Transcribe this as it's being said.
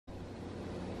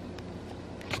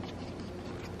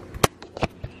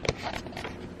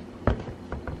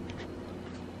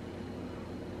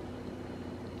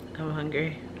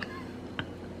hungry.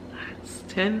 It's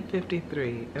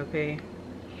 10:53, okay?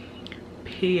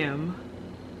 PM.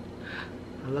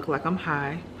 I look like I'm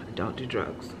high. I don't do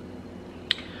drugs.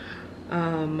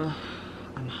 I'm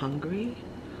hungry.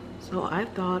 So I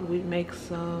thought we'd make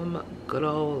some good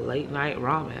old late night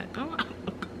ramen.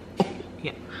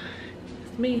 Yeah.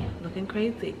 It's me looking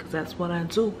crazy because that's what I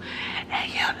do.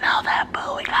 And you know that,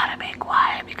 boo. We gotta be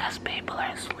quiet because people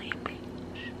are sleeping.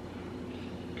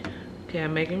 Okay,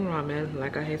 I'm making ramen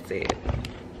like I had said.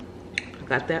 I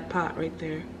got that pot right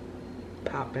there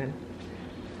popping.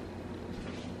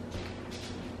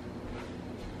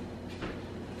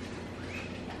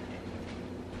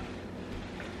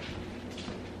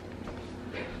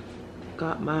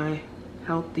 Got my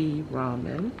healthy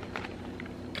ramen.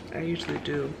 I usually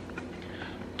do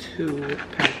 2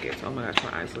 packets. Oh my gosh,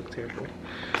 my eyes look terrible.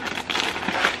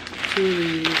 2 of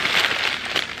these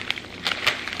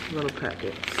little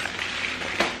packets.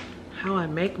 How I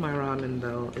make my ramen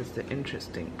though is the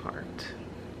interesting part.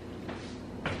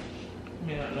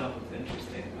 You don't know if it's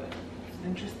interesting, but it's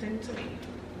interesting to me.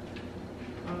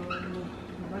 I might not even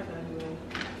have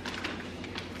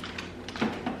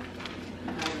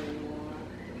any more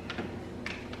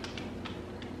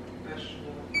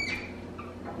vegetable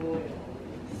oils.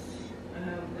 I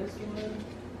have this one.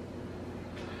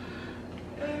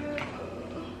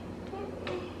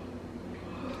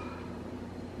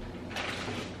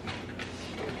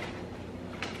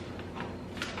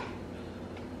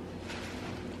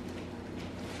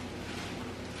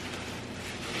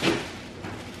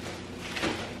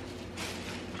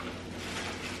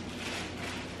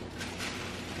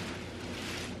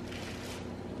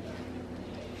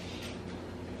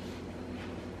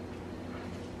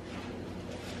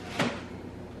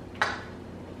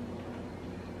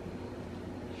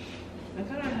 I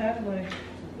thought I had like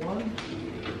 1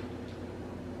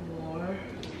 more.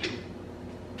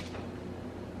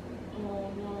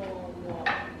 Oh no.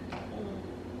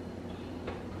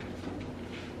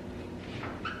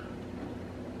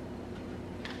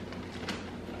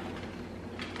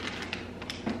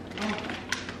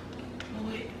 Oh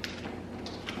wait.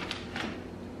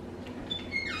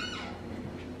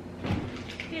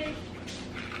 Yay.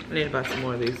 I need to buy some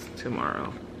more of these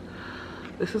tomorrow.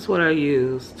 This is what I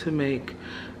use to make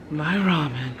my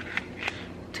ramen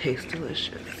taste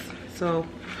delicious. So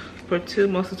for 2,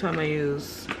 most of the time I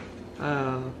use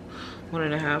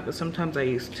 1.5, but sometimes I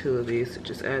use 2 of these. It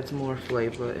just adds more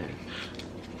flavor, and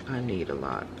I need a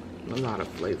lot of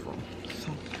flavor.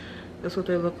 So that's what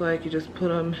they look like. You just put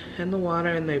them in the water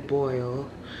and they boil.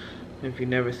 If you've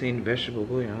never seen vegetable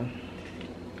bouillon.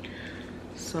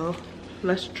 So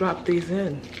let's drop these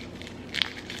in.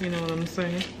 You know what I'm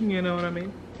saying? You know what I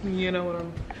mean? You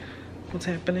know what's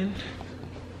happening?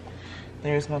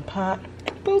 There's my pot.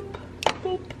 Boop,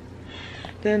 boop.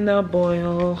 Then they'll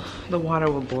boil. The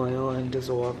water will boil and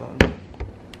dissolve them.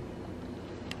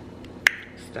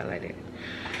 Stuff like that.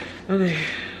 Okay.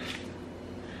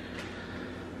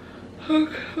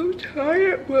 I'm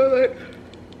tired, but like,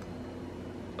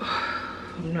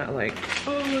 I'm not like,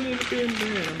 oh, I need to be in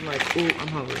bed. I'm like, ooh, I'm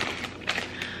hungry.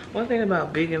 One thing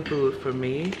about vegan food for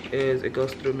me is it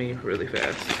goes through me really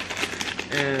fast.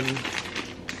 And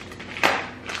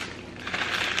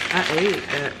I ate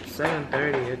at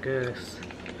 7:30, I guess.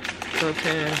 So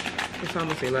 10, it's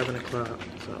almost 11 o'clock.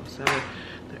 So 7,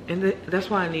 and that's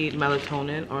why I need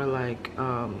melatonin or like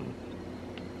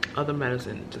other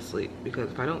medicine to sleep. Because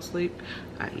if I don't sleep,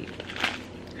 I eat.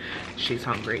 She's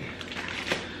hungry.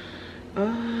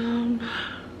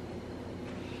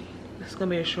 It's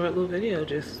gonna be a short little video,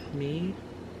 just me,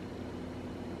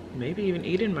 maybe even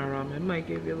eating my ramen. It might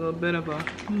give you a little bit of a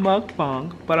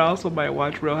mukbang, but I also might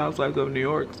watch Real Housewives of New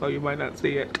York, so you might not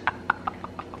see it. I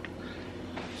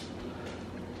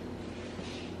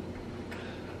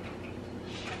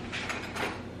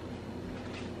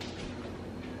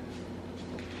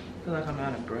feel like I'm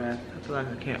out of breath. I feel like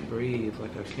I can't breathe,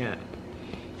 like I can't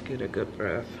get a good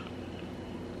breath.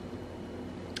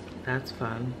 That's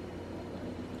fun.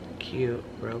 Cute,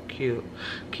 real cute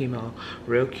chemo,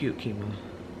 real cute chemo.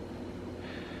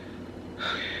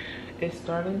 It's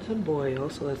starting to boil,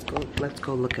 so let's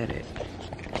go look at it.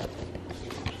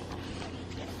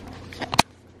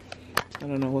 I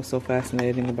don't know what's so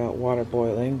fascinating about water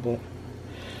boiling, but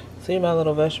see my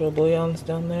little vegetable bouillons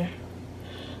down there?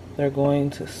 They're going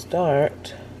to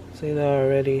start. See, they're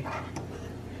already,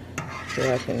 see,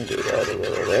 I can do that a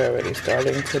little. They're already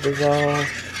starting to dissolve.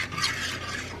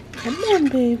 Come on,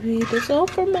 baby.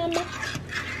 Dissolve for mama.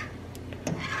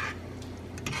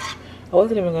 I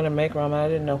wasn't even going to make ramen. I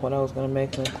didn't know what I was going to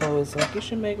make. And Chloe was like, you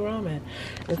should make ramen.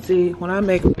 And see, when I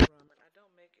make ramen, I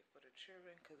don't make it for the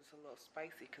children because it's a little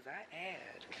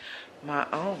my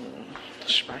own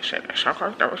spiciness.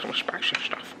 Okay, there was some spicy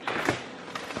stuff.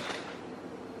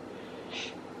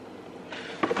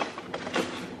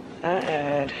 I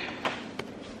add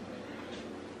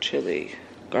chili,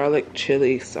 garlic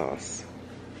chili sauce.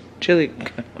 Chili,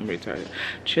 I'm retarded.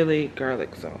 Chili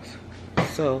garlic sauce.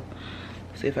 So,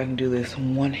 see if I can do this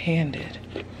one-handed.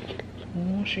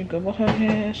 Oh, she good with her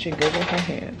hands. She good with her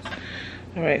hands.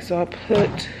 All right, so I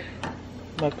put,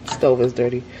 my stove is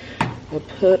dirty. I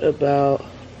put about,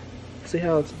 see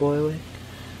how it's boiling?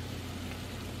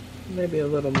 Maybe a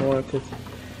little more because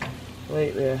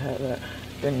lately I haven't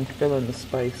been feeling the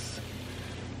spice.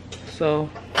 So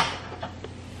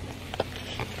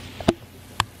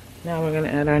now we're gonna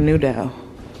add our noodle.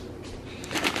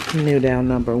 Noodle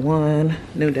number 1.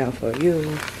 Noodle for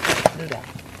you. Noodle.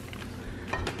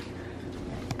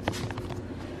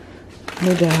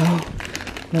 Noodle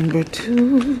number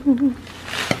 2.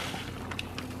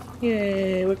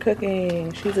 Yay, we're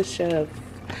cooking. She's a chef.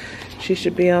 She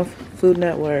should be on Food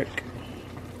Network.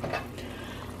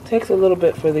 Takes a little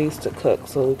bit for these to cook,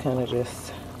 so we kind of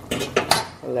just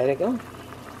let it go.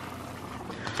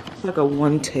 It's like a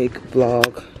one-take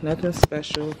vlog. Nothing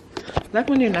special. Like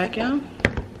when you're not young.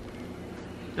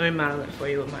 Let me model it for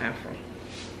you with my afro.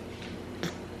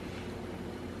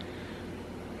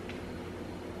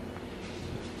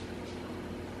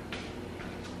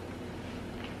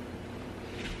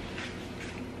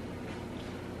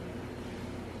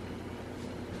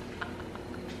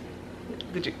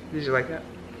 Did you like that?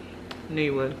 I knew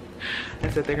you would. I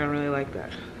said they're gonna really like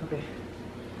that. Okay.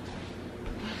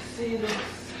 Let's see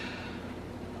this.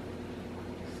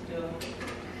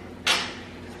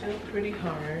 Still pretty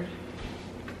hard.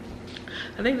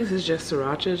 I think this is just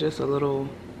sriracha, just a little.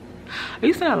 I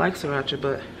used to not like sriracha,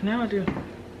 but now I do.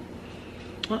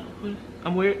 What?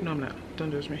 I'm weird? No, I'm not.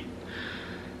 Don't judge me.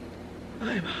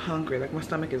 I'm hungry. Like my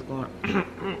stomach is going.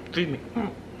 Feed me.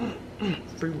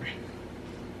 Feed me.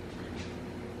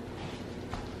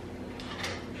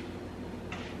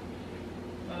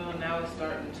 Now it's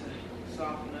starting to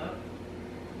soften up.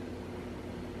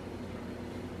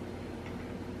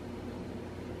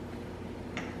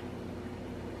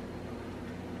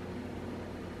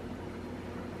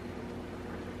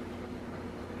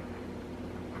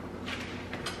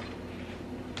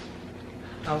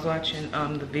 I was watching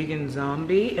the vegan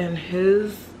zombie, and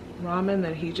his ramen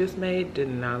that he just made did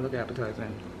not look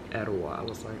appetizing at all. I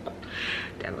was like,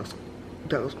 that looks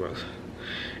gross.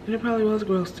 And it probably was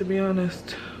gross, to be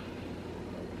honest.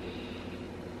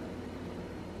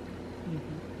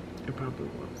 It probably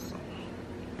was. So.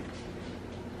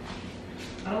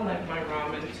 I don't like my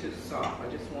ramen too soft. I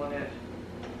just want it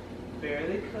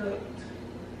barely cooked.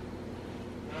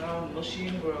 Not all mushy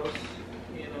and gross.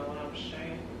 You know what I'm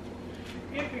saying?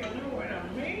 If you know what I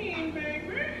mean,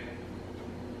 baby.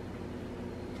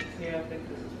 See, I think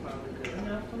this is probably good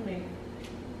enough for me.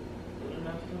 Good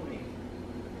enough for me.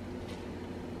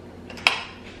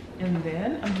 And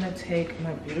then I'm gonna take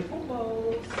my beautiful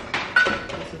bowls.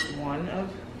 This is one of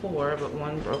 4, but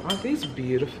one broke. Aren't these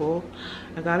beautiful?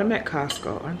 I got them at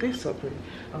Costco. Aren't they so pretty?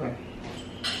 Okay.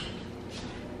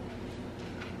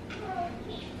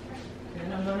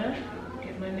 Then I'm gonna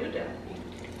get my noodle.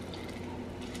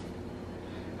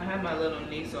 I have my little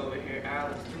niece over here,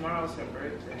 Alice. Tomorrow's her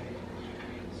birthday.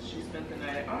 So she spent the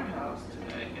night at our house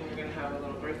tonight, and we're gonna have a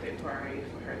little birthday party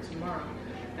for her tomorrow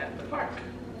at the park.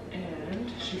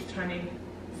 And she's turning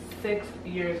 6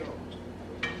 years old.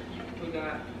 I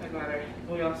got her,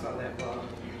 we all saw that vlog.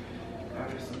 Got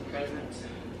her some presents.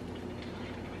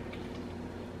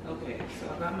 Okay, so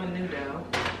I got my noodle.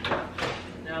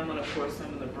 Now I'm gonna pour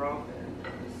some of the broth in,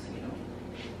 because, you know,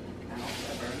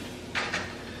 whatever.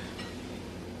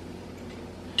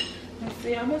 And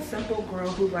see, I'm a simple girl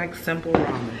who likes simple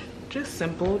ramen. Just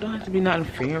simple, don't have to be nothing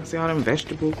fancy, all them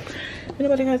vegetables.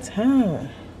 Anybody got time?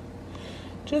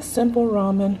 Just simple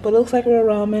ramen, but it looks like real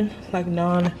ramen, like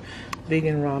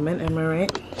non-vegan ramen, am I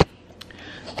right?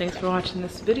 Thanks for watching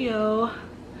this video.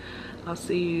 I'll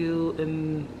see you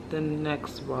in the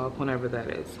next vlog, whenever that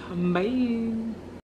is. Bye.